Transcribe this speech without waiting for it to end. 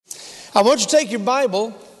I want you to take your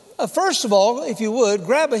Bible. First of all, if you would,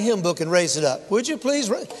 grab a hymn book and raise it up. Would you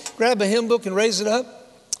please grab a hymn book and raise it up?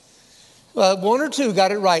 One or two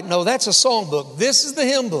got it right. No, that's a song book. This is the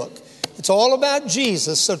hymn book. It's all about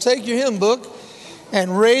Jesus. So take your hymn book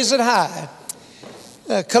and raise it high.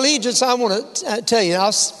 Collegiates, I want to tell you,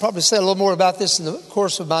 I'll probably say a little more about this in the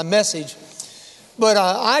course of my message. But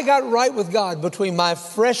I got right with God between my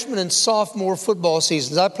freshman and sophomore football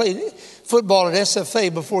seasons. I played football at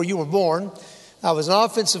SFA before you were born. I was an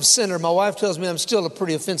offensive center. My wife tells me I'm still a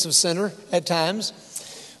pretty offensive center at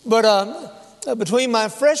times. But between my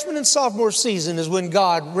freshman and sophomore season is when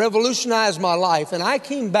God revolutionized my life. And I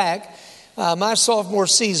came back my sophomore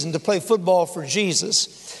season to play football for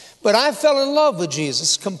Jesus. But I fell in love with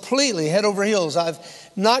Jesus completely, head over heels. I've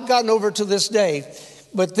not gotten over it to this day.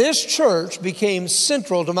 But this church became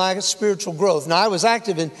central to my spiritual growth. Now, I was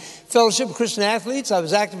active in Fellowship of Christian Athletes. I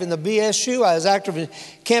was active in the BSU. I was active in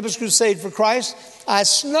Campus Crusade for Christ. I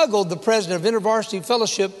snuggled the president of InterVarsity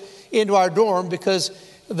Fellowship into our dorm because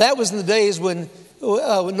that was in the days when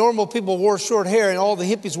normal people wore short hair and all the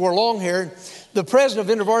hippies wore long hair. The president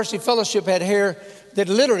of InterVarsity Fellowship had hair that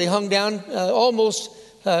literally hung down almost,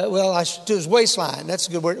 to his waistline. That's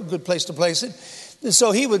a good place to place it. And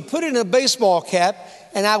so he would put it in a baseball cap,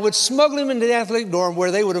 and I would smuggle him into the athletic dorm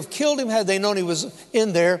where they would have killed him had they known he was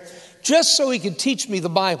in there, just so he could teach me the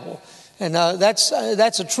Bible. And that's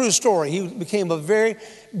a true story. He became a very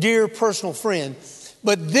dear personal friend.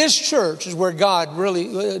 But this church is where God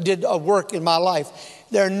really did a work in my life.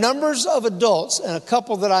 There are numbers of adults, and a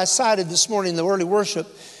couple that I cited this morning in the early worship,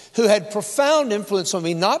 who had profound influence on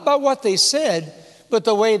me, not by what they said, but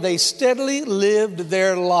the way they steadily lived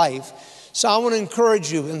their life. So I want to encourage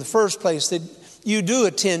you in the first place that you do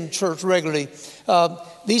attend church regularly.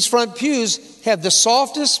 These front pews have the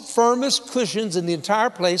softest, firmest cushions in the entire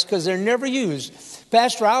place because they're never used.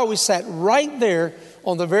 Pastor, I always sat right there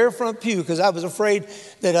on the very front pew because I was afraid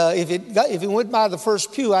that if it went by the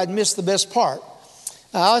first pew, I'd miss the best part.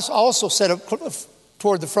 I also sat up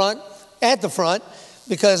toward the front, at the front,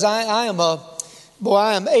 because I am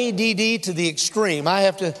ADD to the extreme. I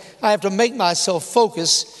have to make myself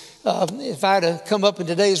focus. If I had come up in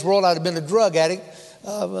today's world, I'd have been a drug addict,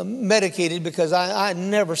 medicated, because I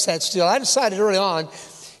never sat still. I decided early on,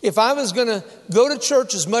 if I was going to go to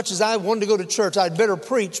church as much as I wanted to go to church, I'd better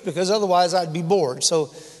preach because otherwise I'd be bored.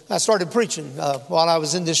 So I started preaching while I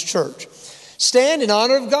was in this church. Stand in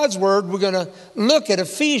honor of God's word. We're going to look at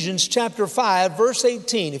Ephesians chapter 5, verse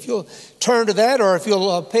 18. If you'll turn to that, or if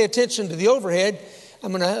you'll pay attention to the overhead,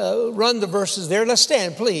 I'm going to run the verses there. Let's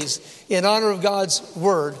stand, please, in honor of God's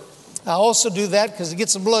word. I also do that because it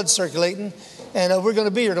gets some blood circulating, and we're going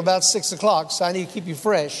to be here at about 6 o'clock, so I need to keep you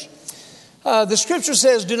fresh. The scripture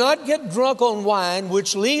says, do not get drunk on wine,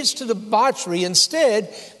 which leads to debauchery.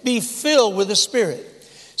 Instead, be filled with the Spirit,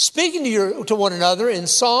 speaking to one another in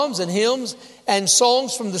psalms and hymns and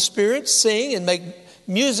songs from the Spirit. Sing and make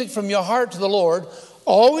music from your heart to the Lord,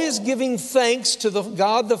 always giving thanks to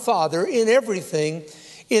God the Father in everything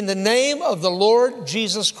in the name of the Lord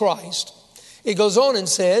Jesus Christ. It goes on and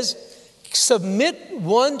says, submit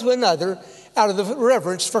one to another out of the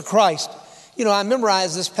reverence for Christ. You know, I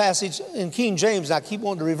memorized this passage in King James, and I keep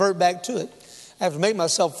wanting to revert back to it. I have to make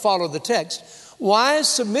myself follow the text. Wives,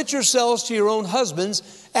 submit yourselves to your own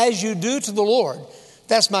husbands as you do to the Lord.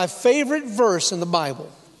 That's my favorite verse in the Bible.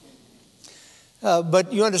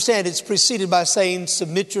 But you understand it's preceded by saying,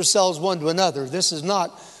 submit yourselves one to another. This is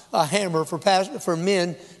not a hammer for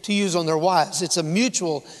men to use on their wives. It's a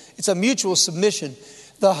mutual submission.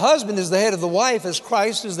 The husband is the head of the wife as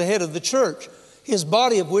Christ is the head of the church, his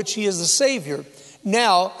body of which he is the Savior.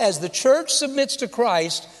 Now, as the church submits to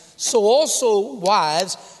Christ, so also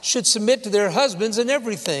wives should submit to their husbands in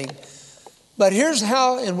everything. But here's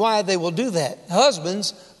how and why they will do that.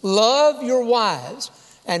 Husbands, love your wives.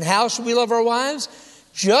 And how should we love our wives?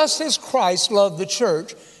 Just as Christ loved the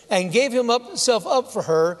church and gave himself up for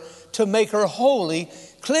her to make her holy,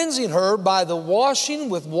 cleansing her by the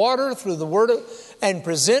washing with water through the word, and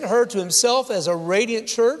present her to himself as a radiant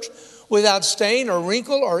church without stain or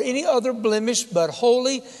wrinkle or any other blemish, but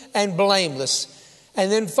holy and blameless.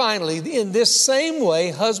 And then finally, in this same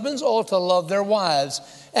way, husbands ought to love their wives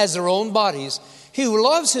as their own bodies. He who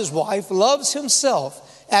loves his wife loves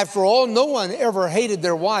himself. After all, no one ever hated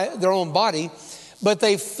their own body, but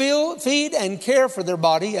they feed and care for their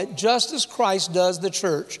body just as Christ does the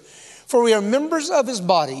church. For we are members of his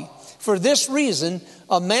body. For this reason,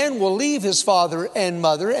 a man will leave his father and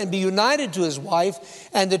mother and be united to his wife,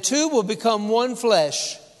 and the two will become one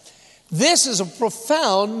flesh. This is a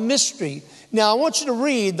profound mystery. Now, I want you to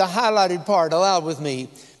read the highlighted part aloud with me.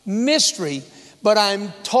 Mystery. but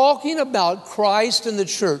I'm talking about Christ and the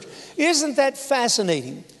church. Isn't that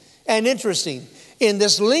fascinating and interesting? In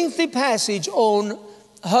this lengthy passage on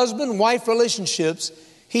husband-wife relationships,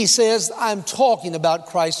 he says, I'm talking about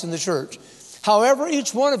Christ and the church. However,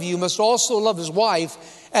 each one of you must also love his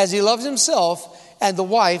wife as he loves himself, and the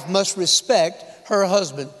wife must respect her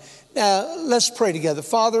husband. Now, let's pray together.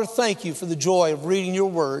 Father, thank you for the joy of reading your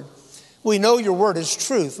word. We know your word is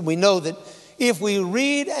truth. We know that if we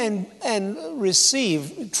read and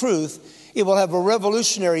receive truth, it will have a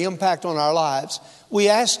revolutionary impact on our lives. We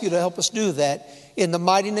ask you to help us do that in the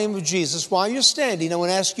mighty name of Jesus. While you're standing, I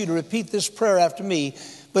want to ask you to repeat this prayer after me,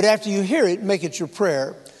 but after you hear it, make it your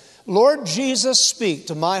prayer. Lord Jesus, speak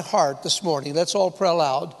to my heart this morning. Let's all pray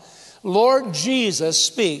aloud. Lord Jesus,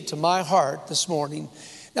 speak to my heart this morning.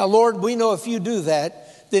 Now, Lord, we know if you do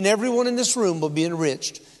that, then everyone in this room will be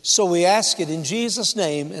enriched. So we ask it in Jesus'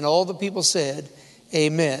 name, and all the people said,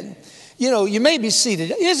 amen. You know, you may be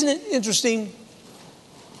seated. Isn't it interesting?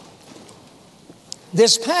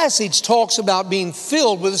 This passage talks about being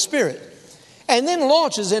filled with the Spirit, and then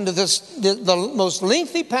launches into the most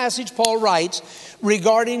lengthy passage Paul writes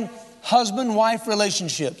regarding husband-wife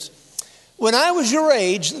relationships. When I was your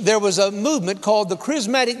age, there was a movement called the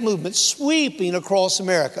Charismatic Movement sweeping across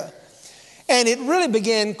America. And it really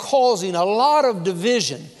began causing a lot of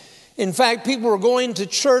division. In fact, people were going to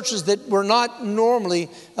churches that were not normally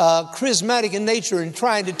charismatic in nature and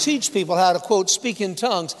trying to teach people how to, quote, speak in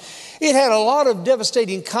tongues. It had a lot of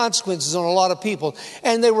devastating consequences on a lot of people.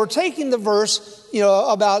 And they were taking the verse,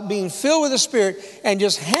 about being filled with the Spirit and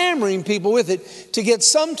just hammering people with it to get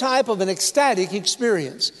some type of an ecstatic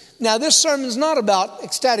experience. Now, this sermon is not about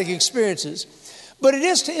ecstatic experiences, but it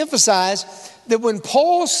is to emphasize that when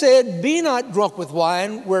Paul said, be not drunk with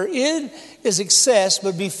wine, wherein is excess,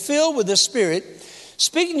 but be filled with the Spirit,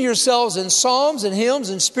 speaking to yourselves in psalms and hymns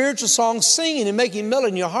and spiritual songs, singing and making melody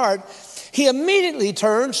in your heart, he immediately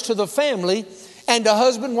turns to the family and to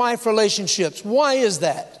husband-wife relationships. Why is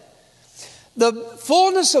that? The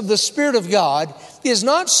fullness of the Spirit of God is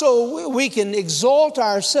not so we can exalt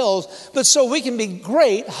ourselves, but so we can be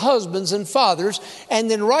great husbands and fathers.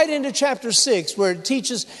 And then right into chapter 6, where it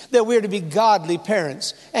teaches that we're to be godly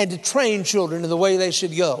parents and to train children in the way they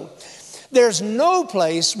should go. There's no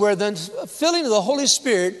place where the filling of the Holy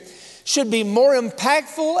Spirit should be more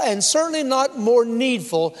impactful and certainly not more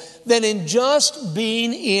needful than in just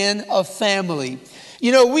being in a family.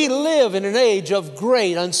 We live in an age of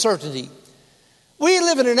great uncertainty. We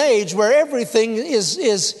live in an age where everything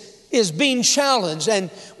is being challenged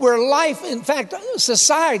and where life, in fact,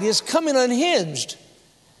 society is coming unhinged.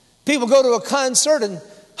 People go to a concert and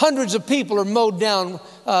hundreds of people are mowed down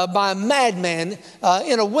by a madman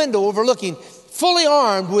in a window overlooking, fully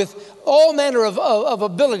armed with all manner of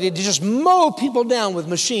ability to just mow people down with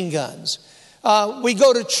machine guns. We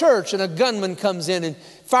go to church and a gunman comes in and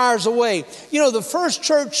fires away. The first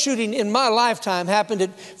church shooting in my lifetime happened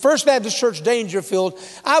at First Baptist Church, Dangerfield.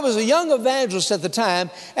 I was a young evangelist at the time,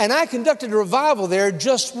 and I conducted a revival there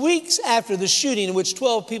just weeks after the shooting in which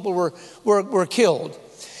 12 people were killed.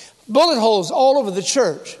 Bullet holes all over the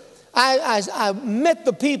church. I met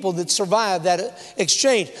the people that survived that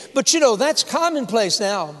exchange. But that's commonplace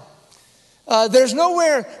now. There's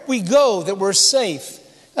nowhere we go that we're safe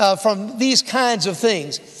from these kinds of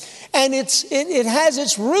things. And it has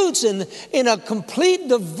its roots in a complete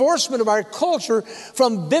divorcement of our culture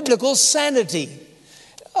from biblical sanity.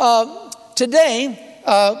 Today,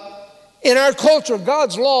 in our culture,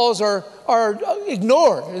 God's laws are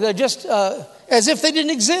ignored. They're just as if they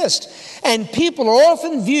didn't exist. And people are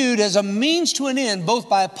often viewed as a means to an end, both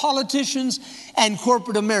by politicians and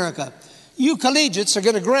corporate America. You collegiates are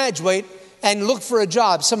going to graduate and look for a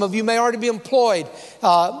job. Some of you may already be employed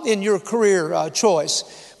in your career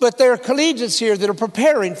choice. But there are collegiates here that are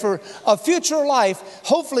preparing for a future life,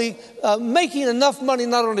 hopefully making enough money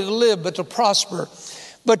not only to live, but to prosper.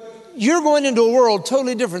 But you're going into a world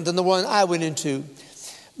totally different than the one I went into.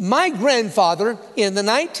 My grandfather in the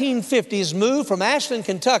 1950s moved from Ashland,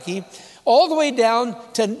 Kentucky, all the way down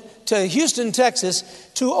to Houston, Texas,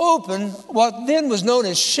 to open what then was known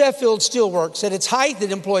as Sheffield Steelworks. At its height,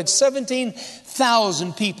 it employed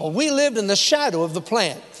 17,000 people. We lived in the shadow of the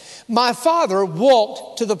plant. My father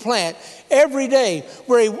walked to the plant every day,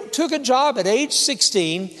 where he took a job at age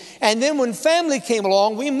 16. And then when family came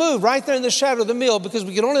along, we moved right there in the shadow of the mill because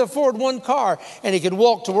we could only afford one car and he could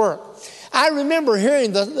walk to work. I remember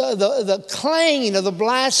hearing the clanging of the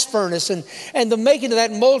blast furnace and the making of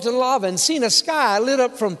that molten lava, and seeing a sky lit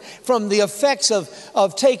up from the effects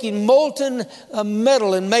of taking molten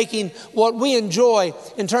metal and making what we enjoy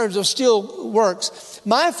in terms of steel works.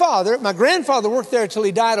 My grandfather worked there until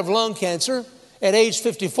he died of lung cancer at age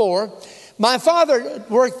 54. My father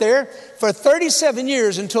worked there for 37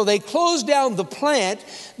 years until they closed down the plant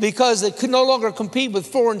because it could no longer compete with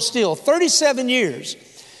foreign steel. 37 years.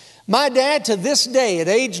 My dad, to this day, at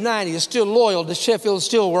age 90, is still loyal to Sheffield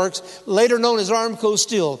Steel Works, later known as Armco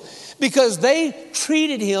Steel, because they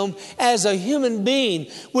treated him as a human being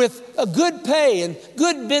with a good pay and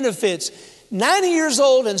good benefits. 90 years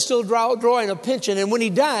old and still drawing a pension. And when he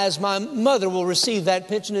dies, my mother will receive that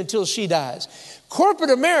pension until she dies. Corporate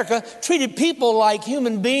America treated people like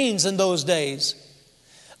human beings in those days.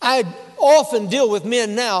 I often deal with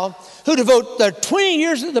men now who devote their 20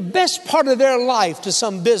 years, the best part of their life, to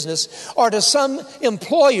some business or to some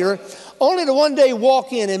employer, only to one day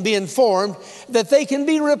walk in and be informed that they can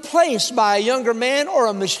be replaced by a younger man or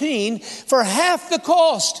a machine for half the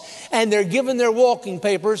cost. And they're given their walking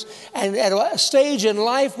papers, and at a stage in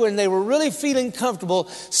life when they were really feeling comfortable,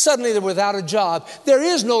 suddenly they're without a job. There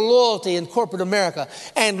is no loyalty in corporate America.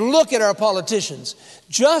 And look at our politicians.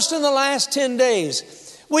 Just in the last 10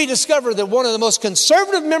 days, we discovered that one of the most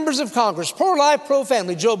conservative members of Congress, pro-life,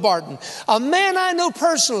 pro-family, Joe Barton, a man I know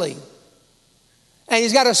personally, and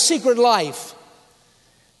he's got a secret life.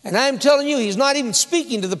 And I'm telling you, he's not even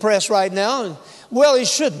speaking to the press right now. And, well, he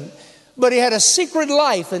shouldn't. But he had a secret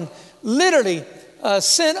life and literally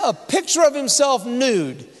sent a picture of himself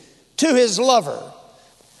nude to his lover.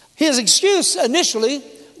 His excuse initially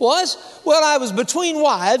was, well, I was between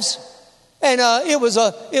wives and it was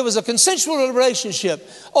a consensual relationship.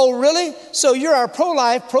 Oh, really? So you're our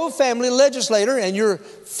pro-life, pro-family legislator and you're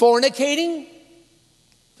fornicating?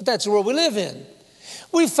 But that's the world we live in.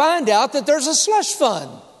 We find out that there's a slush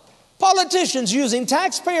fund. Politicians using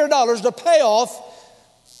taxpayer dollars to pay off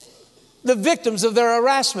the victims of their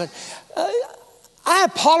harassment. I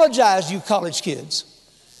apologize, you college kids.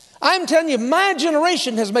 I'm telling you, my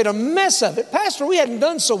generation has made a mess of it. Pastor, we hadn't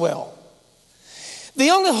done so well. The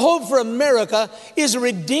only hope for America is a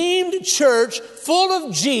redeemed church full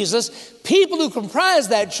of Jesus, people who comprise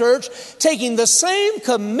that church taking the same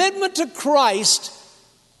commitment to Christ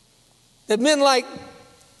that men like,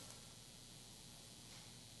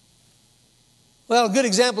 well, a good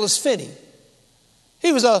example is Finney.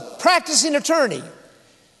 He was a practicing attorney.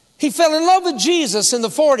 He fell in love with Jesus in the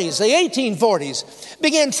 40s, the 1840s,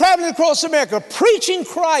 began traveling across America, preaching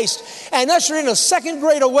Christ, and ushered in a second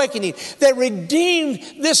great awakening that redeemed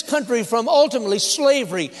this country from ultimately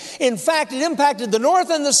slavery. In fact, it impacted the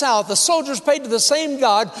North and the South. The soldiers prayed to the same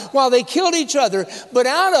God while they killed each other. But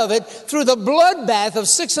out of it, through the bloodbath of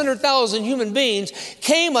 600,000 human beings,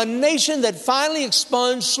 came a nation that finally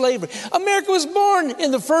expunged slavery. America was born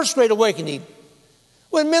in the first great awakening,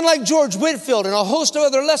 when men like George Whitefield and a host of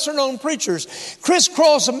other lesser-known preachers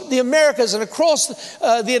crisscrossed the Americas and across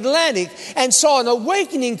the Atlantic and saw an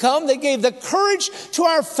awakening come that gave the courage to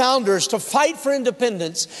our founders to fight for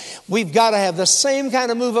independence. We've got to have the same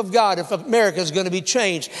kind of move of God if America is going to be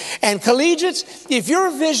changed. And collegiates, if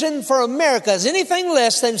your vision for America is anything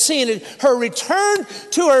less than seeing her return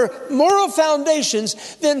to her moral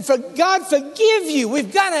foundations, then for God forgive you.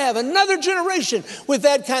 We've got to have another generation with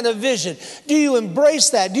that kind of vision. Do you embrace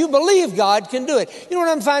that? Do you believe God can do it? You know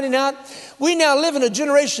what I'm finding out? We now live in a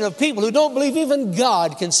generation of people who don't believe even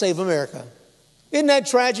God can save America. Isn't that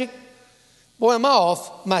tragic? Boy, am I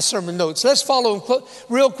off my sermon notes. Let's follow them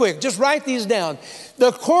real quick. Just write these down.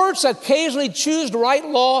 The courts occasionally choose to write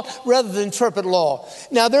law rather than interpret law.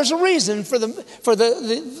 Now, there's a reason for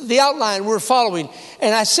the outline we're following,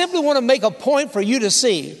 and I simply want to make a point for you to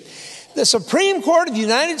see. The Supreme Court of the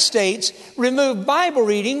United States removed Bible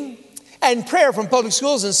reading and prayer from public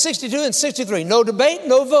schools in 62 and 63. No debate,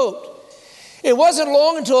 no vote. It wasn't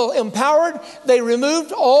long until empowered, they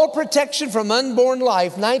removed all protection from unborn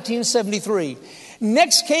life, 1973.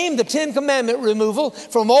 Next came the Ten Commandment removal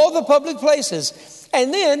from all the public places.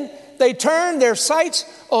 And then they turned their sights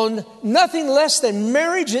on nothing less than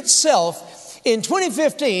marriage itself in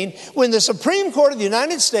 2015, when the Supreme Court of the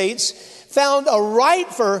United States found a right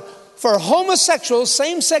for homosexuals,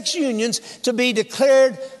 same-sex unions, to be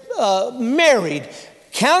declared married,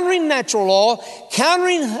 countering natural law,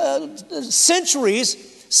 countering centuries,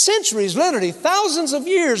 literally thousands of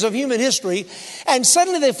years of human history, and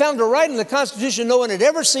suddenly they found a right in the Constitution no one had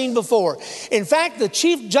ever seen before. In fact, the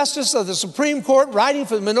Chief Justice of the Supreme Court, writing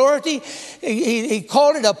for the minority, he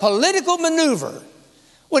called it a political maneuver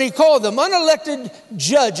when he called them unelected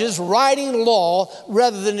judges writing law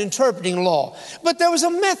rather than interpreting law. But there was a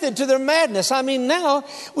method to their madness. I mean, now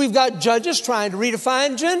we've got judges trying to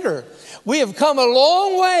redefine gender. We have come a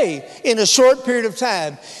long way in a short period of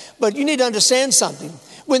time. But you need to understand something.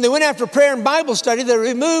 When they went after prayer and Bible study, they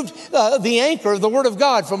removed the anchor of the Word of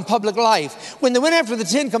God from public life. When they went after the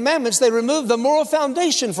Ten Commandments, they removed the moral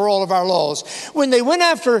foundation for all of our laws. When they went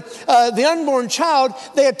after the unborn child,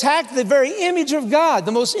 they attacked the very image of God.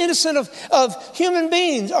 The most innocent of human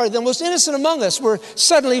beings, or the most innocent among us, were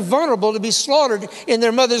suddenly vulnerable to be slaughtered in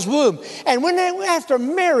their mother's womb. And when they went after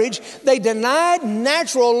marriage, they denied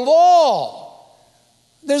natural law.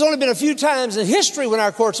 There's only been a few times in history when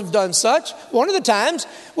our courts have done such. One of the times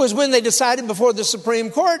was when they decided before the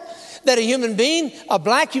Supreme Court that a human being, a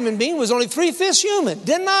black human being, was only 3/5 human,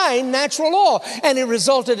 denying natural law. And it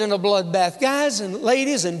resulted in a bloodbath. Guys and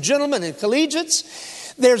ladies and gentlemen and collegiates,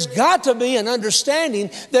 there's got to be an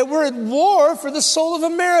understanding that we're at war for the soul of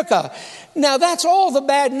America. Now, that's all the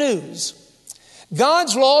bad news.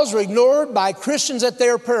 God's laws are ignored by Christians at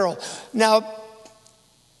their peril. Now,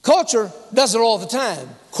 culture does it all the time.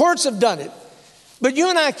 Courts have done it. But you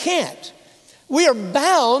and I can't. We are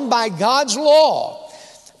bound by God's law.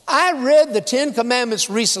 I read the Ten Commandments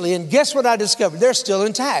recently, and guess what I discovered? They're still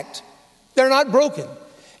intact. They're not broken.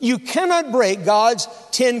 You cannot break God's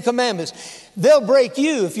Ten Commandments. They'll break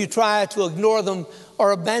you if you try to ignore them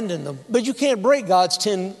or abandon them. But you can't break God's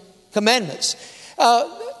Ten Commandments.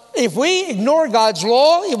 If we ignore God's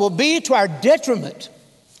law, it will be to our detriment.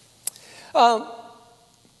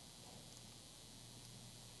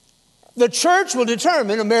 The church will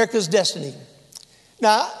determine America's destiny.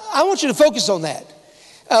 Now, I want you to focus on that.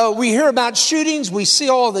 We hear about shootings. We see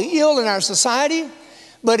all the ill in our society.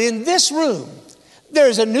 But in this room,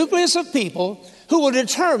 there's a nucleus of people who will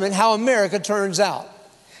determine how America turns out.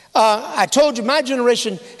 I told you my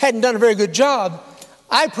generation hadn't done a very good job.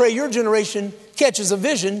 I pray your generation catches a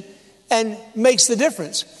vision and makes the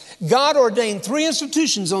difference. God ordained 3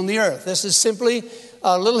 institutions on the earth. This is simply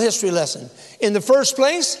a little history lesson. In the first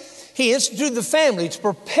place, He instituted the family to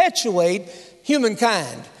perpetuate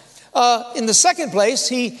humankind. In the second place,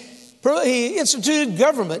 he instituted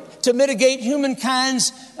government to mitigate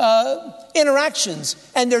humankind's interactions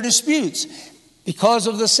and their disputes. Because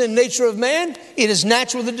of the sin nature of man, it is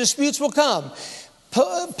natural that disputes will come.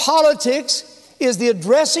 Politics is the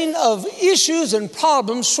addressing of issues and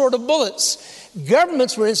problems short of bullets.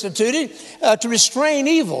 Governments were instituted to restrain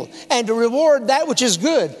evil and to reward that which is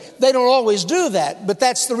good. They don't always do that, but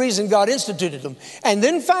that's the reason God instituted them. And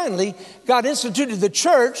then finally, God instituted the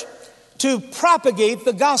church to propagate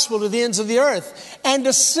the gospel to the ends of the earth and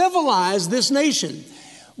to civilize this nation.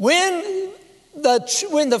 When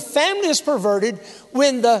the family is perverted,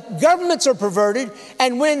 when the governments are perverted,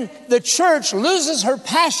 and when the church loses her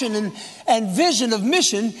passion and vision of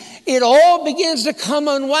mission, it all begins to come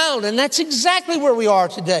unwound. And that's exactly where we are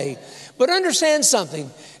today. But understand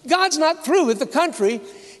something. God's not through with the country.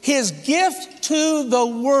 His gift to the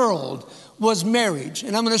world was marriage.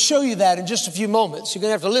 And I'm going to show you that in just a few moments. You're going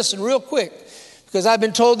to have to listen real quick because I've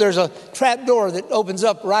been told there's a trap door that opens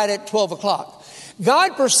up right at 12 o'clock.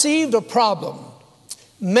 God perceived a problem.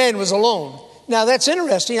 Man was alone. Now, that's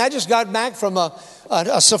interesting. I just got back from a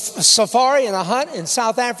safari and a hunt in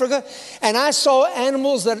South Africa, and I saw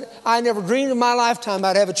animals that I never dreamed in my lifetime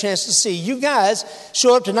I'd have a chance to see. You guys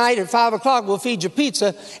show up tonight at 5 o'clock. We'll feed you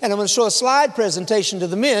pizza, and I'm going to show a slide presentation to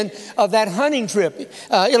the men of that hunting trip.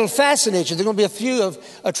 It'll fascinate you. There's going to be a few of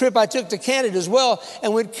a trip I took to Canada as well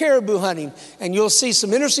and went caribou hunting, and you'll see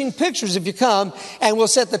some interesting pictures if you come, and we'll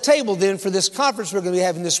set the table then for this conference we're going to be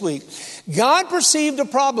having this week. God perceived a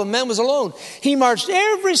problem. Man was alone. He marched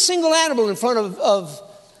every single animal in front of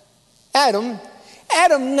Adam.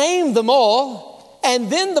 Adam named them all.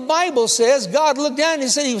 And then the Bible says God looked down and he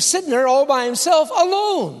said he was sitting there all by himself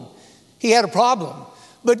alone. He had a problem.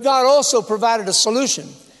 But God also provided a solution.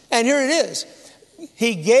 And here it is.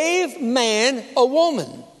 He gave man a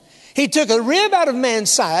woman. He took a rib out of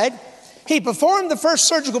man's side. He performed the first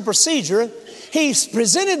surgical procedure. He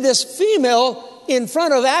presented this female in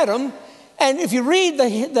front of Adam. And if you read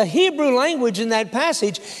the Hebrew language in that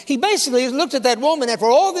passage, he basically looked at that woman after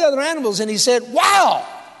all the other animals and he said, wow,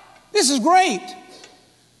 this is great.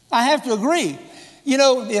 I have to agree. You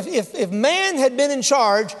know, if man had been in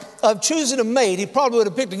charge of choosing a mate, he probably would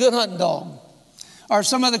have picked a good hunting dog or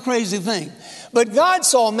some other crazy thing. But God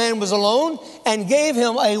saw man was alone and gave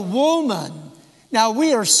him a woman. Now,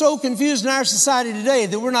 we are so confused in our society today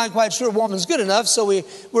that we're not quite sure a woman's good enough, so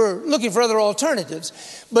we're looking for other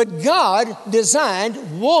alternatives. But God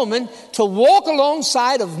designed woman to walk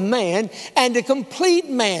alongside of man and to complete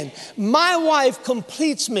man. My wife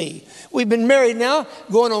completes me. We've been married now,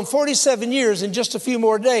 going on 47 years in just a few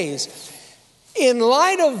more days. In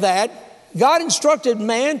light of that, God instructed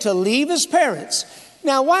man to leave his parents.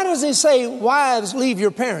 Now, why does he say, wives, leave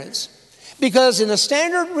your parents? Because in a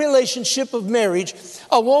standard relationship of marriage,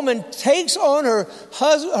 a woman takes on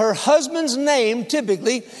her husband's name,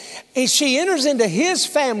 typically. She enters into his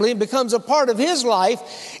family and becomes a part of his life.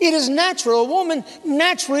 It is natural. A woman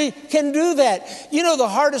naturally can do that. You know, the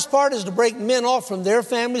hardest part is to break men off from their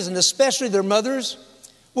families, and especially their mothers.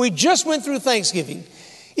 We just went through Thanksgiving.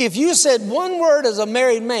 If you said one word as a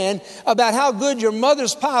married man about how good your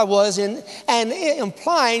mother's pie was and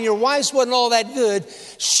implying your wife's wasn't all that good,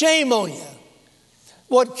 shame on you.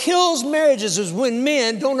 What kills marriages is when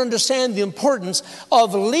men don't understand the importance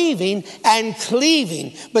of leaving and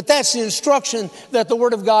cleaving. But that's the instruction that the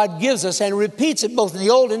Word of God gives us, and repeats it both in the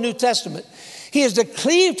Old and New Testament. He is to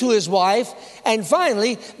cleave to his wife, and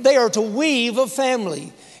finally, they are to weave a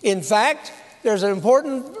family. In fact, there's an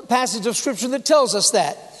important passage of Scripture that tells us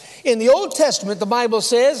that. In the Old Testament, the Bible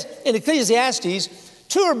says, in Ecclesiastes,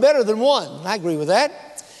 2 are better than 1. I agree with that.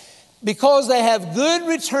 Because they have good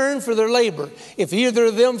return for their labor. If either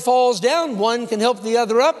of them falls down, one can help the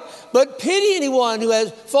other up. But pity anyone who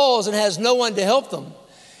falls and has no one to help them.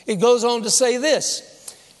 It goes on to say this.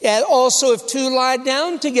 And also, if 2 lie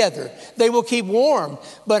down together, they will keep warm.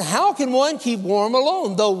 But how can one keep warm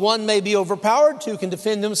alone? Though one may be overpowered, 2 can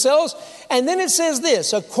defend themselves. And then it says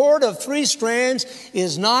this, a cord of 3 strands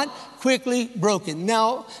is not quickly broken.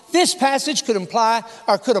 Now, this passage could apply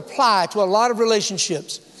to a lot of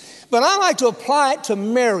relationships. But I like to apply it to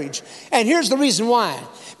marriage. And here's the reason why.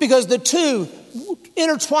 Because the 2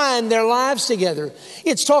 intertwine their lives together.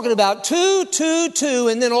 It's talking about 2, 2, 2,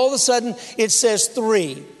 and then all of a sudden it says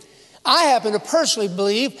 3. I happen to personally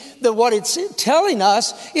believe that what it's telling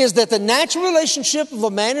us is that the natural relationship of a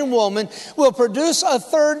man and woman will produce a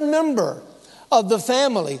third member of the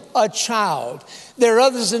family, a child. There are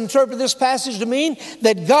others that interpret this passage to mean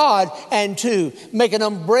that God and 2 make an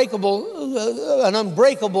unbreakable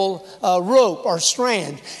rope or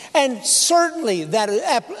strand. And certainly that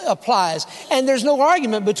applies. And there's no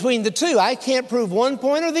argument between the 2. I can't prove one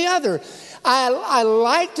point or the other. I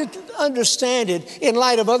like to understand it in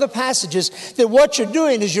light of other passages that what you're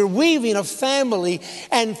doing is you're weaving a family,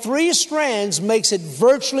 and 3 strands makes it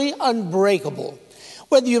virtually unbreakable.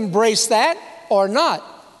 Whether you embrace that or not.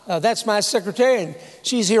 That's my secretary, and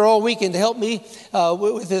she's here all weekend to help me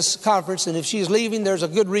with this conference. And if she's leaving, there's a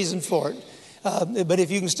good reason for it. But if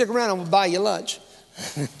you can stick around, I'm going to buy you lunch.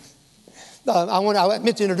 I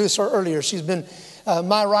meant to introduce her earlier. She's been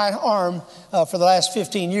my right arm for the last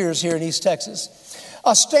 15 years here in East Texas.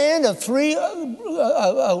 A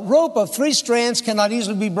rope of 3 strands cannot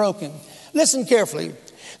easily be broken. Listen carefully.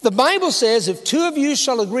 The Bible says, if 2 of you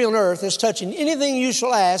shall agree on earth as touching anything you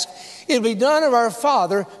shall ask, it will be done of our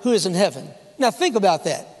Father who is in heaven. Now think about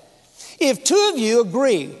that. If 2 of you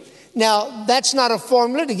agree, now that's not a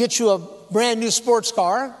formula to get you a brand new sports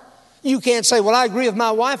car. You can't say, well, I agree with my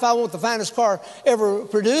wife. I want the finest car ever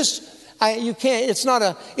produced. You can't. It's not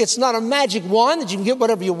a magic wand that you can get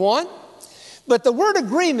whatever you want. But the word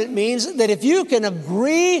agreement means that if you can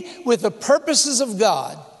agree with the purposes of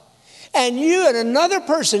God, and you and another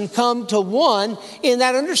person come to one in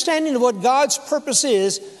that understanding of what God's purpose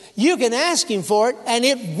is, you can ask Him for it, and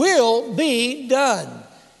it will be done.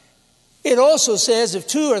 It also says, if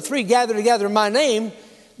 2 or 3 gather together in my name,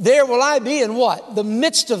 there will I be in what? The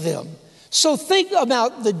midst of them. So think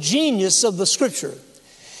about the genius of the Scripture.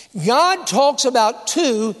 God talks about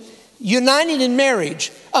 2 uniting in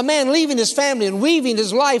marriage, a man leaving his family and weaving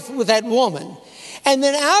his life with that woman. And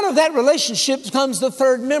then out of that relationship comes the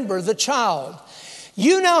third member, the child.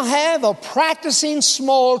 You now have a practicing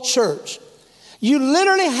small church. You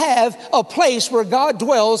literally have a place where God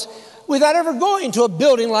dwells without ever going to a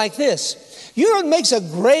building like this. You know what makes a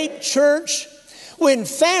great church? When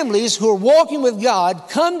families who are walking with God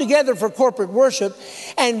come together for corporate worship,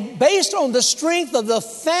 and based on the strength of the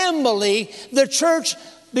family, the church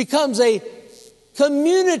becomes a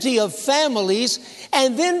community of families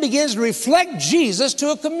and then begins to reflect Jesus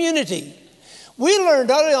to a community. We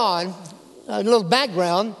learned early on, a little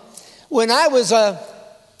background, when I was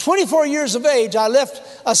 24 years of age, I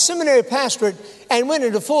left a seminary pastorate and went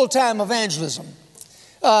into full-time evangelism.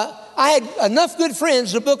 I had enough good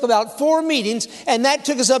friends to book about 4 meetings, and that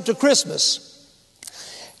took us up to Christmas.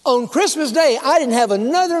 On Christmas Day, I didn't have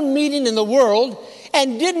another meeting in the world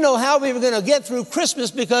and didn't know how we were going to get through Christmas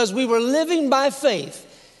because we were living by faith.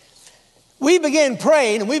 We began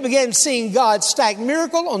praying and we began seeing God stack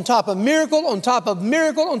miracle on top of miracle on top of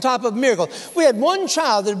miracle on top of miracle. We had one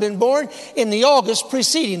child that had been born in the August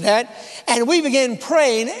preceding that, and we began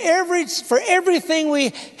praying for everything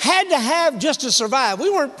we had to have just to survive. We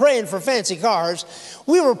weren't praying for fancy cars.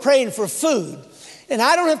 We were praying for food. And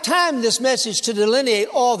I don't have time in this message to delineate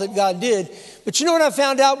all that God did. But you know what I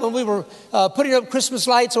found out when we were putting up Christmas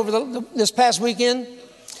lights over this past weekend?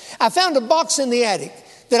 I found a box in the attic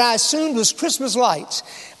that I assumed was Christmas lights.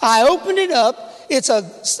 I opened it up. It's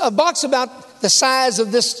a box about the size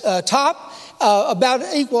of this top,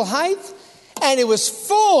 about equal height. And it was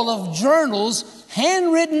full of journals,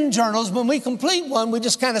 handwritten journals. When we complete one, we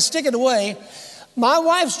just kind of stick it away. My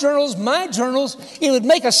wife's journals, my journals, it would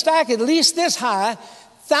make a stack at least this high,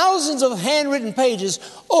 thousands of handwritten pages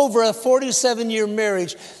over a 47-year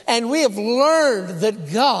marriage. And we have learned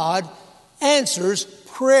that God answers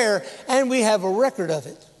prayer, and we have a record of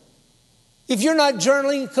it. If you're not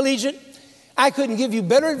journaling, collegiate, I couldn't give you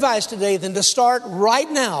better advice today than to start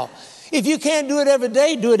right now. If you can't do it every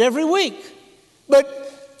day, do it every week. But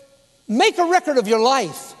make a record of your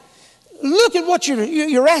life. Look at what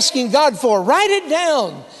you're asking God for. Write it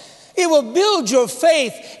down. It will build your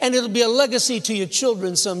faith, and it'll be a legacy to your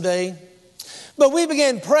children someday. But we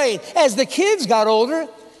began praying. As the kids got older,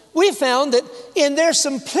 we found that in their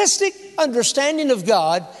simplistic understanding of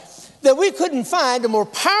God, that we couldn't find a more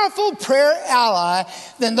powerful prayer ally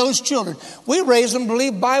than those children. We raised them to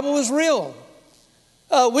believe the Bible was real.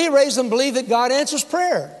 We raised them to believe that God answers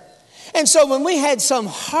prayer. And so when we had some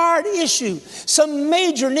hard issue, some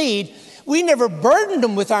major need, we never burdened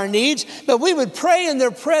them with our needs, but we would pray in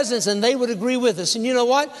their presence and they would agree with us. And you know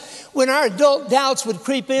what? When our adult doubts would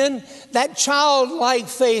creep in, that childlike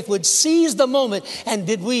faith would seize the moment. And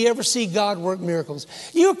did we ever see God work miracles?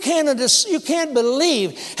 You can't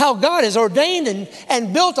believe how God has ordained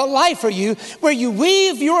and built a life for you where you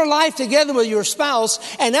weave your life together with your spouse,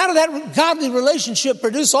 and out of that godly relationship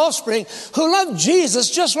produce offspring who love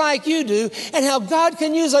Jesus just like you do, and how God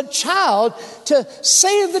can use a child to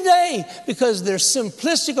save the day because their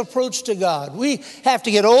simplistic approach to God. We have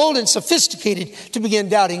to get old and sophisticated to begin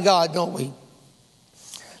doubting God, don't we?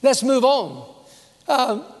 Let's move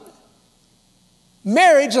on.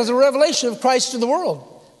 Marriage is a revelation of Christ to the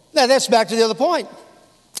world. Now that's back to the other point.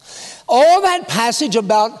 All that passage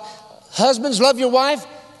about husbands, love your wife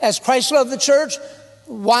as Christ loved the church.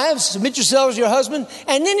 Wives, submit yourselves to your husband.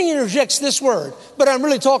 And then he interjects this word. But I'm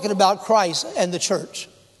really talking about Christ and the church.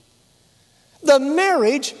 The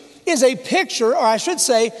marriage is a picture, or I should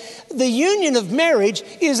say, the union of marriage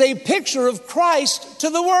is a picture of Christ to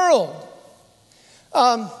the world.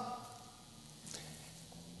 Are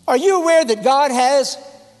you aware that God has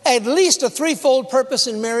at least a threefold purpose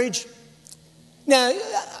in marriage? Now,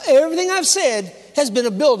 everything I've said has been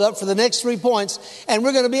a build-up for the next 3 points, and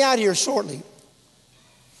we're going to be out here shortly.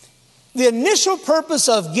 The initial purpose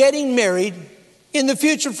of getting married in the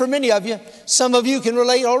future for many of you, some of you can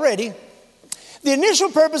relate already. The initial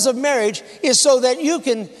purpose of marriage is so that you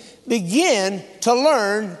can begin to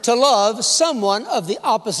learn to love someone of the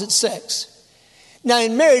opposite sex. Now,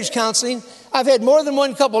 in marriage counseling, I've had more than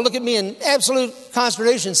one couple look at me in absolute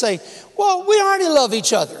consternation and say, well, we already love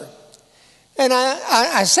each other. And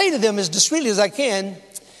I say to them as discreetly as I can,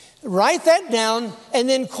 write that down and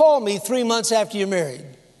then call me 3 months after you're married.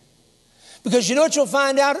 Because you know what you'll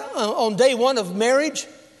find out on day one of marriage?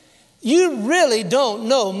 You really don't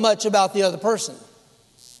know much about the other person.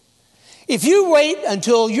 If you wait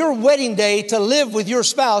until your wedding day to live with your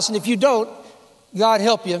spouse, and if you don't, God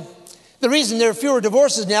help you. The reason there are fewer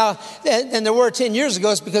divorces now than there were 10 years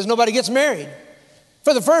ago is because nobody gets married.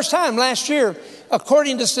 For the first time last year,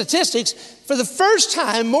 according to statistics, for the first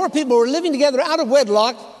time, more people were living together out of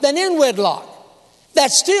wedlock than in wedlock.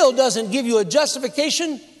 That still doesn't give you a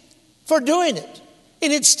justification for doing it.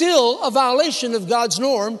 And it's still a violation of God's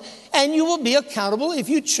norm, and you will be accountable if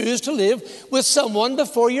you choose to live with someone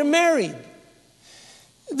before you're married.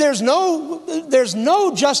 There's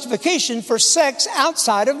no justification for sex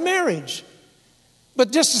outside of marriage.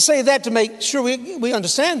 But just to say that to make sure we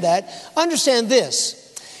understand that, understand this.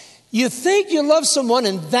 You think you love someone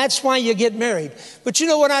and that's why you get married. But you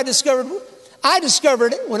know what I discovered? I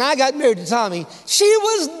discovered when I got married to Tommy, she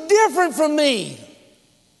was different from me.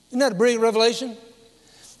 Isn't that a brilliant revelation?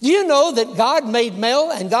 Do you know that God made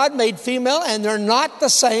male and God made female and they're not the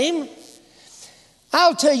same?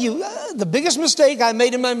 I'll tell you, the biggest mistake I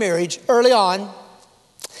made in my marriage early on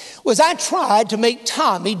was I tried to make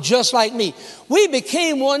Tommy just like me. We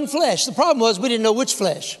became one flesh. The problem was we didn't know which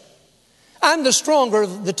flesh. I'm the stronger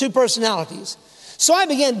of the two personalities. So I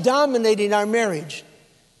began dominating our marriage.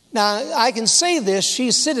 Now, I can say this.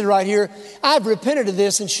 She's sitting right here. I've repented of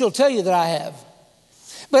this, and she'll tell you that I have.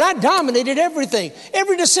 But I dominated everything,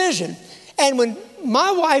 every decision. And when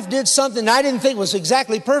my wife did something I didn't think was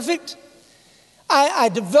exactly perfect, I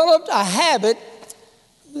developed a habit.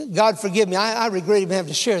 God forgive me, I regret even having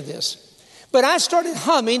to share this. But I started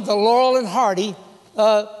humming the Laurel and Hardy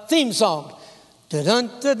theme song.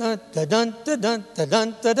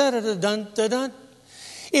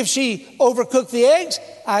 If she overcooked the eggs,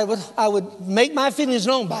 I would make my feelings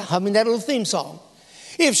known by humming that little theme song.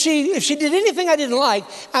 If she did anything I didn't like,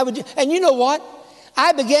 I would. And you know what?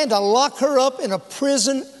 I began to lock her up in a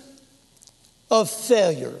prison of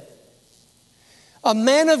failure. A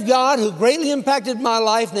man of God who greatly impacted my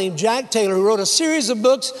life named Jack Taylor, who wrote a series of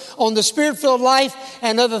books on the Spirit-filled life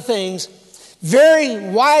and other things.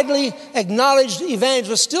 Very widely acknowledged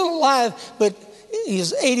evangelist, still alive, but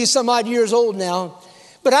he's 80-some-odd years old now.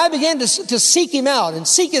 But I began to seek him out and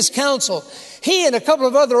seek his counsel. He and a couple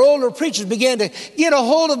of other older preachers began to get a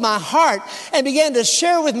hold of my heart and began to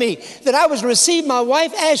share with me that I was to receive my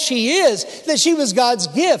wife as she is, that she was God's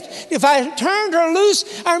gift. If I turned her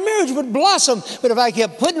loose, our marriage would blossom. But if I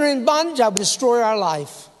kept putting her in bondage, I would destroy our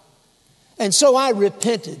life. And so I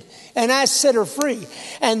repented. And I set her free.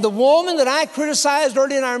 And the woman that I criticized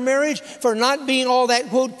early in our marriage for not being all that,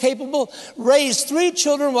 quote, capable, raised 3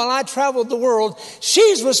 children while I traveled the world.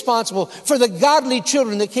 She's responsible for the godly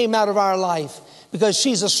children that came out of our life because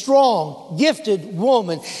she's a strong, gifted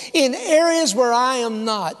woman in areas where I am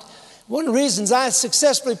not. One of the reasons I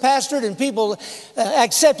successfully pastored and people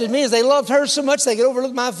accepted me is they loved her so much they could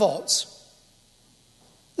overlook my faults.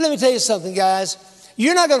 Let me tell you something, guys.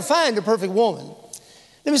 You're not going to find a perfect woman.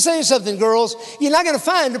 Let me say you something, girls. You're not going to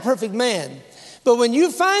find a perfect man. But when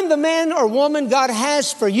you find the man or woman God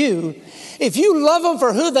has for you, if you love them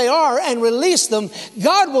for who they are and release them,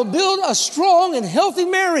 God will build a strong and healthy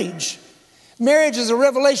marriage. Marriage is a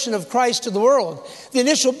revelation of Christ to the world. The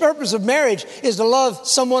initial purpose of marriage is to love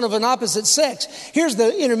someone of an opposite sex. Here's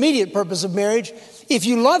the intermediate purpose of marriage. If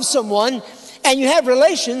you love someone and you have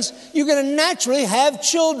relations, you're going to naturally have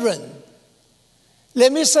children.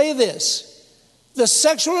 Let me say this. The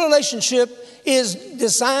sexual relationship is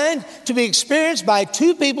designed to be experienced by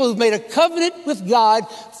 2 people who've made a covenant with God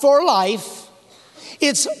for life.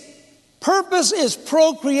 Its purpose is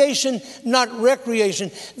procreation, not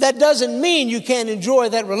recreation. That doesn't mean you can't enjoy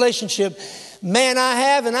that relationship. Man, I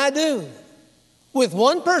have and I do. With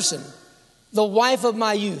one person, the wife of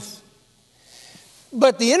my youth.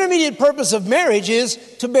 But the intermediate purpose of marriage is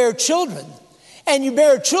to bear children. And you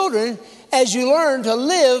bear children as you learn to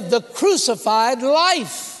live the crucified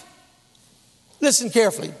life. Listen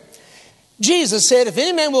carefully. Jesus said, if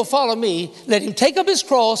any man will follow me, let him take up his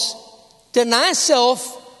cross, deny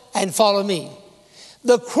self, and follow me.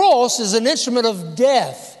 The cross is an instrument of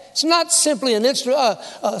death. It's not simply an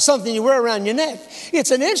something you wear around your neck.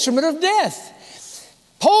 It's an instrument of death.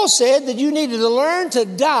 Paul said that you needed to learn to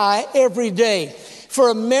die every day for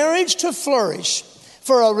a marriage to flourish,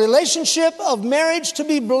 for a relationship of marriage to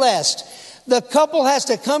be blessed. The couple has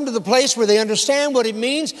to come to the place where they understand what it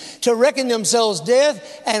means to reckon themselves dead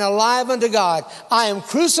and alive unto God. I am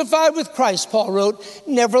crucified with Christ, Paul wrote.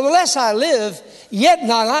 Nevertheless I live, yet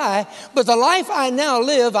not I, but the life I now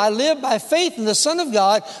live, I live by faith in the Son of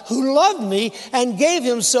God who loved me and gave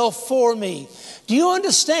himself for me. Do you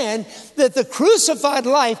understand that the crucified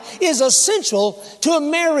life is essential to a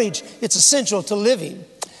marriage? It's essential to living.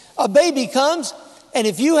 A baby comes, and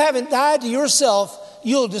if you haven't died to yourself,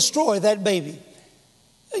 you'll destroy that baby.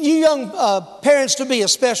 You young parents-to-be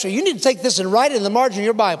especially, you need to take this and write it in the margin of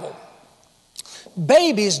your Bible.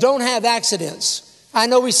 Babies don't have accidents. I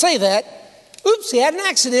know we say that. Oops, he had an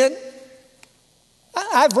accident.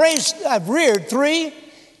 I've reared 3,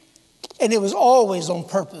 and it was always on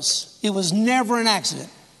purpose. It was never an accident.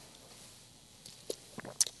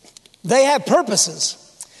 They have purposes.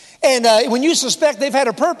 And when you suspect they've had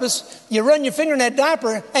a purpose, you run your finger in that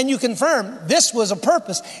diaper and you confirm this was a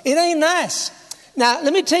purpose. It ain't nice. Now,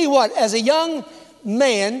 let me tell you what, as a young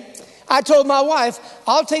man, I told my wife,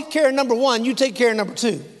 I'll take care of number 1, you take care of number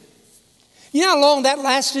 2. You know how long that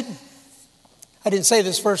lasted? I didn't say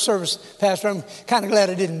this first service, Pastor. I'm kind of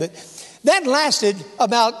glad I didn't, but that lasted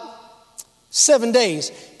about 7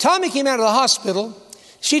 days. Tommy came out of the hospital.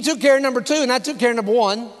 She took care of number 2 and I took care of number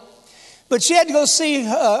 1. But she had to go see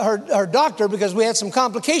her doctor because we had some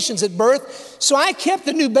complications at birth. So I kept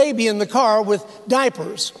the new baby in the car with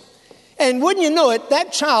diapers. And wouldn't you know it,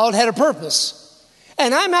 that child had a purpose.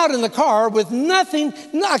 And I'm out in the car with nothing.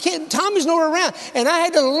 Tommy's nowhere around. And I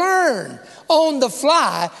had to learn on the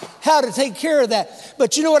fly how to take care of that.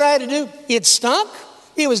 But you know what I had to do? It stunk.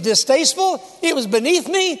 It was distasteful. It was beneath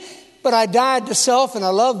me. But I died to self and I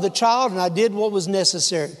loved the child and I did what was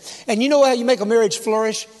necessary. And you know how you make a marriage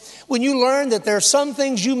flourish? When you learn that there are some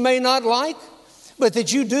things you may not like, but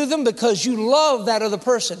that you do them because you love that other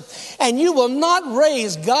person. And you will not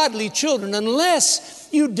raise godly children unless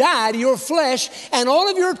You die to your flesh, and all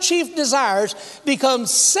of your chief desires become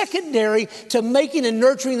secondary to making and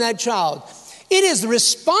nurturing that child. It is the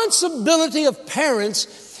responsibility of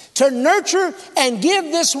parents to nurture and give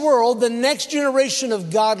this world the next generation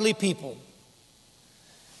of godly people.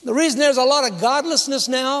 The reason there's a lot of godlessness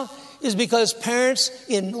now is because parents,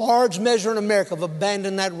 in large measure in America, have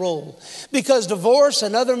abandoned that role. Because divorce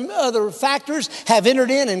and other factors have entered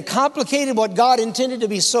in and complicated what God intended to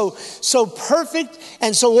be so perfect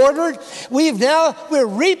and so ordered. We're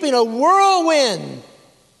reaping a whirlwind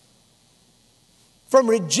from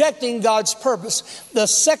rejecting God's purpose. The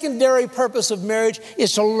secondary purpose of marriage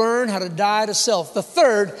is to learn how to die to self. The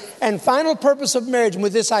third and final purpose of marriage, and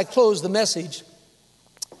with this I close the message.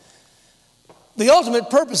 The ultimate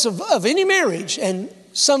purpose of any marriage, and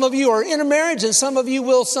some of you are in a marriage and some of you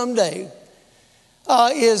will someday,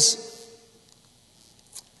 is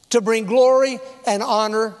to bring glory and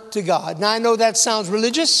honor to God. Now I know that sounds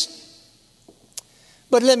religious,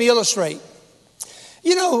 but let me illustrate.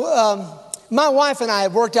 My wife and I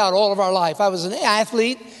have worked out all of our life. I was an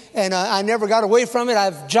athlete, and I never got away from it.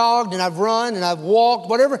 I've jogged and I've run and I've walked,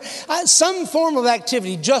 whatever. Some form of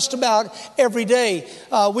activity just about every day.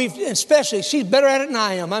 Especially, she's better at it than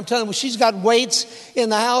I am. I'm telling you, she's got weights in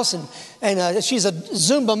the house, and she's a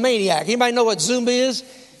Zumba maniac. Anybody know what Zumba is?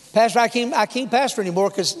 Pastor, I can't pastor anymore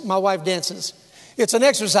because my wife dances. It's an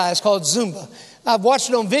exercise called Zumba. I've watched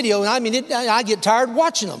it on video, and I get tired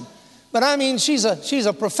watching them. But she's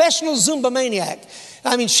a professional Zumba maniac.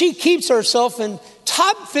 She keeps herself in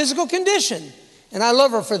top physical condition. And I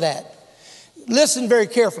love her for that. Listen very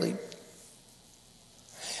carefully.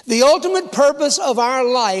 The ultimate purpose of our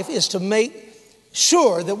life is to make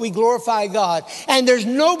sure that we glorify God. And there's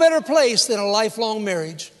no better place than a lifelong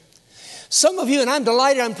marriage. Some of you, and I'm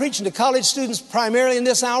delighted, I'm preaching to college students primarily in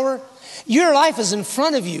this hour. Your life is in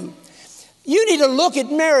front of you. You need to look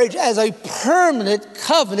at marriage as a permanent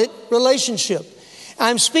covenant relationship.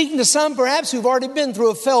 I'm speaking to some perhaps who've already been through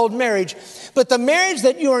a failed marriage. But the marriage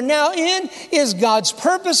that you are now in is God's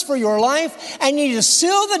purpose for your life. And you need to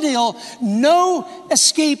seal the deal. No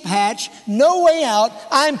escape hatch, no way out.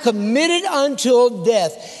 I'm committed until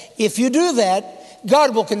death. If you do that,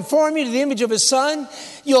 God will conform you to the image of His Son.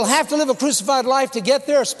 You'll have to live a crucified life to get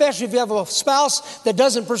there, especially if you have a spouse that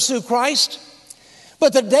doesn't pursue Christ.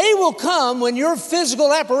 But the day will come when your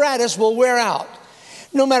physical apparatus will wear out.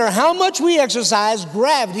 No matter how much we exercise,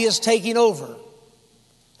 gravity is taking over.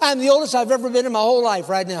 I'm the oldest I've ever been in my whole life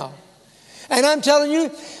right now. And I'm telling you,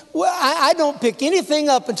 I don't pick anything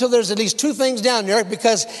up until there's at least two things down there,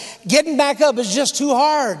 because getting back up is just too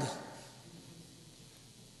hard.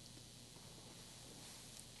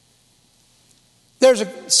 There's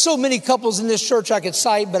so many couples in this church I could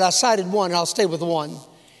cite, but I cited one, and I'll stay with one.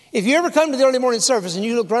 If you ever come to the early morning service and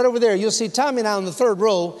you look right over there, you'll see Tommy and I on the third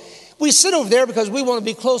row. We sit over there because we want to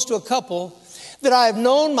be close to a couple that I have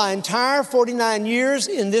known my entire 49 years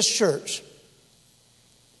in this church.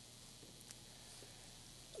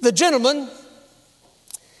 The gentleman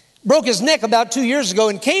broke his neck about 2 years ago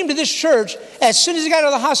and came to this church as soon as he got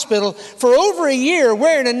out of the hospital for over a year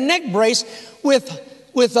wearing a neck brace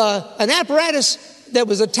with an apparatus that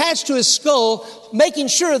was attached to his skull, making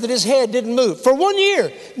sure that his head didn't move. For 1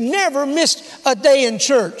 year, never missed a day in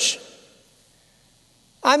church.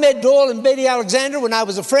 I met Doyle and Betty Alexander when I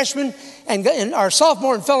was a freshman and our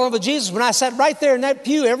sophomore and fell in love with Jesus when I sat right there in that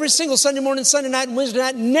pew every single Sunday morning, Sunday night, and Wednesday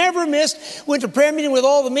night. Never missed. Went to prayer meeting with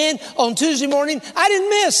all the men on Tuesday morning. I didn't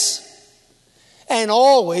miss. And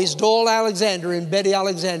always Doyle Alexander and Betty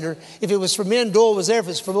Alexander. If it was for men, Doyle was there. If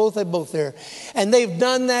it's for both, they're both there. And they've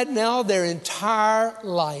done that now their entire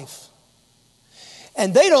life.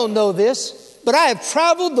 And they don't know this, but I have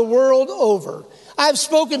traveled the world over. I've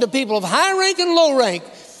spoken to people of high rank and low rank.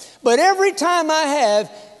 But every time I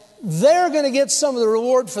have, they're going to get some of the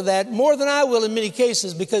reward for that, more than I will in many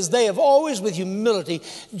cases, because they have always, with humility,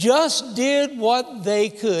 just did what they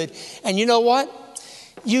could. And you know what?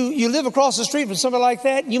 You live across the street from somebody like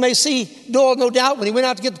that. You may see Doyle, no doubt, when he went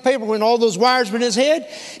out to get the paper, when all those wires were in his head,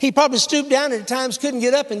 he probably stooped down and at times couldn't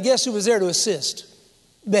get up, and guess who was there to assist?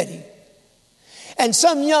 Betty. And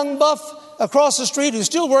some young buff across the street who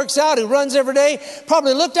still works out, who runs every day,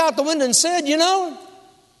 probably looked out the window and said,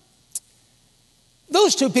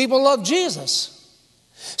 those two people love Jesus.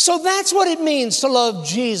 So that's what it means to love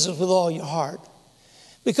Jesus with all your heart.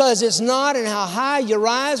 Because it's not in how high you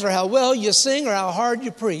rise or how well you sing or how hard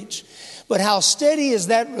you preach, but how steady is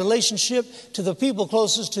that relationship to the people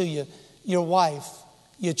closest to you, your wife,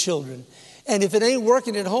 your children. And if it ain't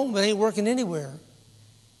working at home, it ain't working anywhere.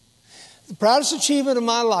 The proudest achievement of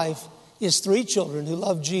my life is 3 children who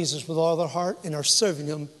love Jesus with all their heart and are serving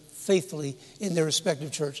Him faithfully in their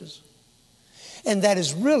respective churches. And that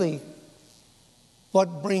is really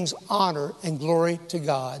what brings honor and glory to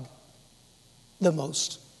God the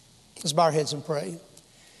most. Let's bow our heads and pray.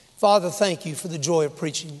 Father, thank you for the joy of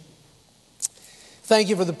preaching. Thank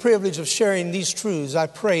you for the privilege of sharing these truths. I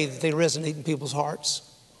pray that they resonate in people's hearts.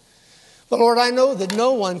 But Lord, I know that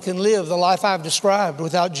no one can live the life I've described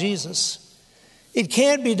without Jesus. It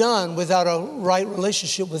can't be done without a right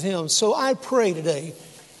relationship with Him. So I pray today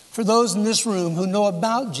for those in this room who know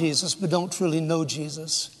about Jesus but don't truly know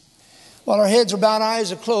Jesus. While our heads are bowed,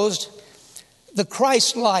 eyes are closed, the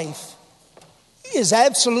Christ life is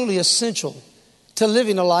absolutely essential to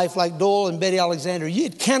living a life like Doyle and Betty Alexander.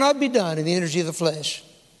 It cannot be done in the energy of the flesh.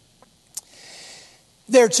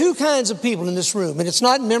 There are two kinds of people in this room, and it's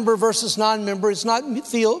not member versus non-member. It's not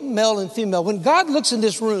male and female. When God looks in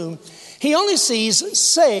this room, He only sees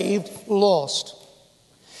saved, lost.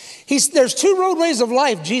 There's two roadways of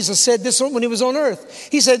life. Jesus said this when He was on earth.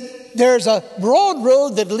 He said, there's a broad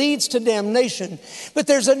road that leads to damnation, but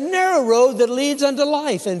there's a narrow road that leads unto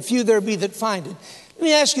life, and few there be that find it. Let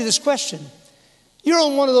me ask you this question. You're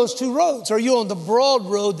on one of those two roads. Are you on the broad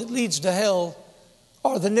road that leads to hell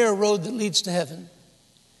or the narrow road that leads to heaven?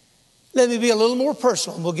 Let me be a little more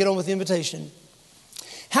personal and we'll get on with the invitation.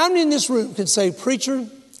 How many in this room can say, preacher,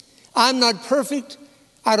 I'm not perfect.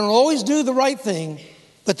 I don't always do the right thing.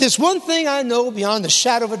 But this one thing I know beyond the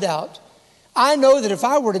shadow of a doubt. I know that if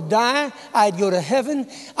I were to die, I'd go to heaven.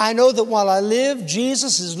 I know that while I live,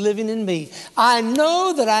 Jesus is living in me. I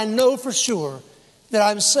know for sure that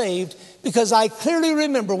I'm saved because I clearly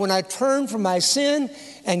remember when I turned from my sin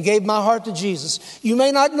and gave my heart to Jesus. You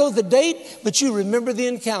may not know the date, but you remember the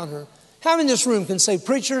encounter. How many in this room can say,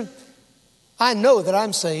 preacher, I know that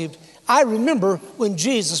I'm saved. I remember when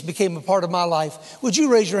Jesus became a part of my life. Would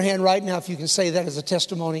you raise your hand right now if you can say that as a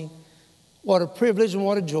testimony? What a privilege and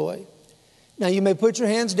what a joy. Now you may put your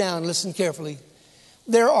hands down, listen carefully.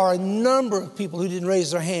 There are a number of people who didn't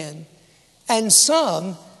raise their hand, and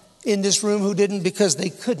some in this room who didn't because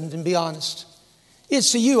they couldn't, and be honest.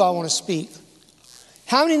 It's to you I want to speak.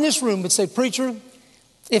 How many in this room would say, preacher,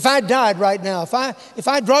 if I died right now, if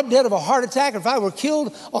I dropped dead of a heart attack, or if I were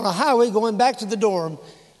killed on a highway going back to the dorm,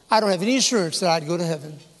 I don't have any assurance that I'd go to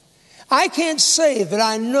heaven. I can't say that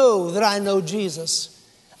I know Jesus.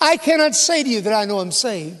 I cannot say to you that I know I'm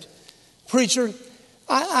saved. Preacher,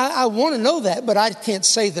 I want to know that, but I can't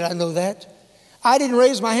say that I know that. I didn't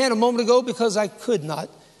raise my hand a moment ago because I could not.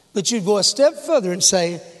 But you'd go a step further and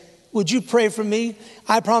say, would you pray for me?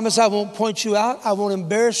 I promise I won't point you out. I won't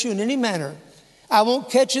embarrass you in any manner. I won't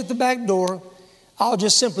catch you at the back door. I'll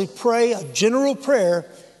just simply pray a general prayer,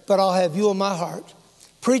 but I'll have you in my heart.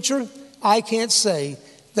 Preacher, I can't say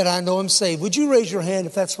that I know I'm saved. Would you raise your hand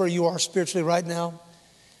if that's where you are spiritually right now?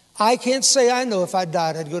 I can't say I know if I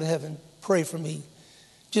died I'd go to heaven. Pray for me.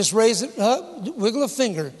 Just raise it up, wiggle a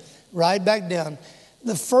finger, right back down.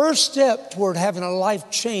 The first step toward having a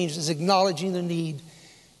life change is acknowledging the need.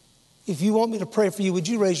 If you want me to pray for you, would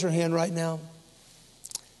you raise your hand right now?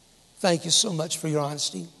 Thank you so much for your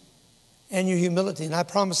honesty and your humility, and I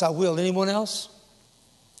promise I will. Anyone else?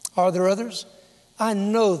 Are there others? I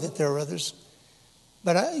know that there are others,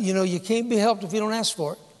 but you can't be helped if you don't ask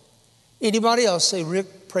for it. Anybody else say,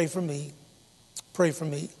 Rick, pray for me. Pray for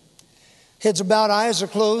me. Heads are bowed, eyes are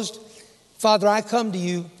closed. Father, I come to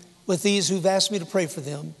you with these who've asked me to pray for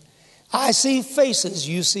them. I see faces,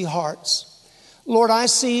 you see hearts. Lord, I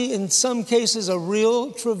see in some cases a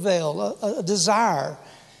real travail, a desire.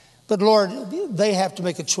 But Lord, they have to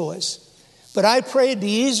make a choice. But I pray it'd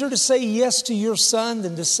be easier to say yes to your Son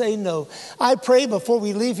than to say no. I pray before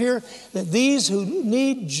we leave here that these who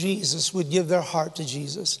need Jesus would give their heart to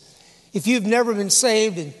Jesus. If you've never been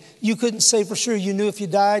saved and you couldn't say for sure you knew if you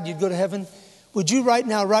died you'd go to heaven, would you right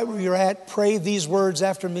now, right where you're at, pray these words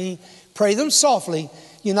after me? Pray them softly.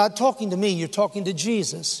 You're not talking to me, you're talking to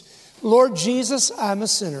Jesus. Lord Jesus, I'm a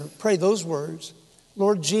sinner. Pray those words.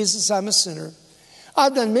 Lord Jesus, I'm a sinner.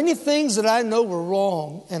 I've done many things that I know were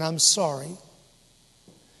wrong, and I'm sorry.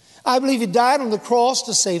 I believe you died on the cross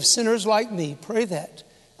to save sinners like me. Pray that.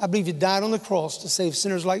 I believe you died on the cross to save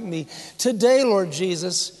sinners like me. Today, Lord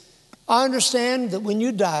Jesus, I understand that when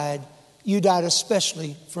you died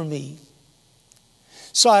especially for me.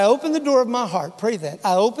 So I open the door of my heart. Pray that.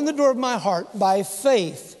 I open the door of my heart by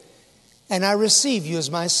faith, and I receive you as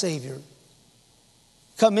my Savior.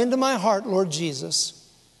 Come into my heart, Lord Jesus.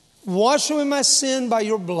 Wash away my sin by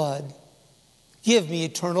your blood. Give me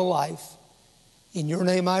eternal life. In your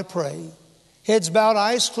name I pray. Heads bowed,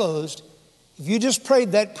 eyes closed. If you just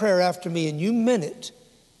prayed that prayer after me and you meant it,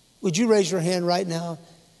 would you raise your hand right now?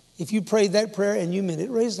 If you prayed that prayer and you meant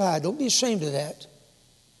it, raise it high. Don't be ashamed of that.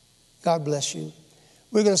 God bless you.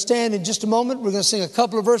 We're going to stand in just a moment. We're going to sing a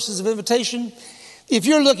couple of verses of invitation. If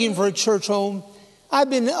you're looking for a church home, I've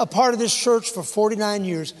been a part of this church for 49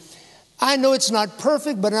 years. I know it's not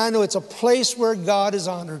perfect, but I know it's a place where God is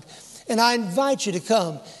honored. And I invite you to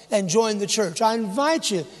come and join the church. I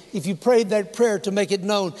invite you, if you prayed that prayer, to make it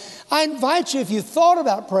known. I invite you, if you thought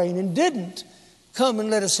about praying and didn't, come and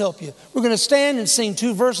let us help you. We're going to stand and sing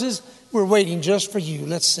 2 verses. We're waiting just for you.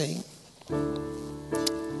 Let's sing.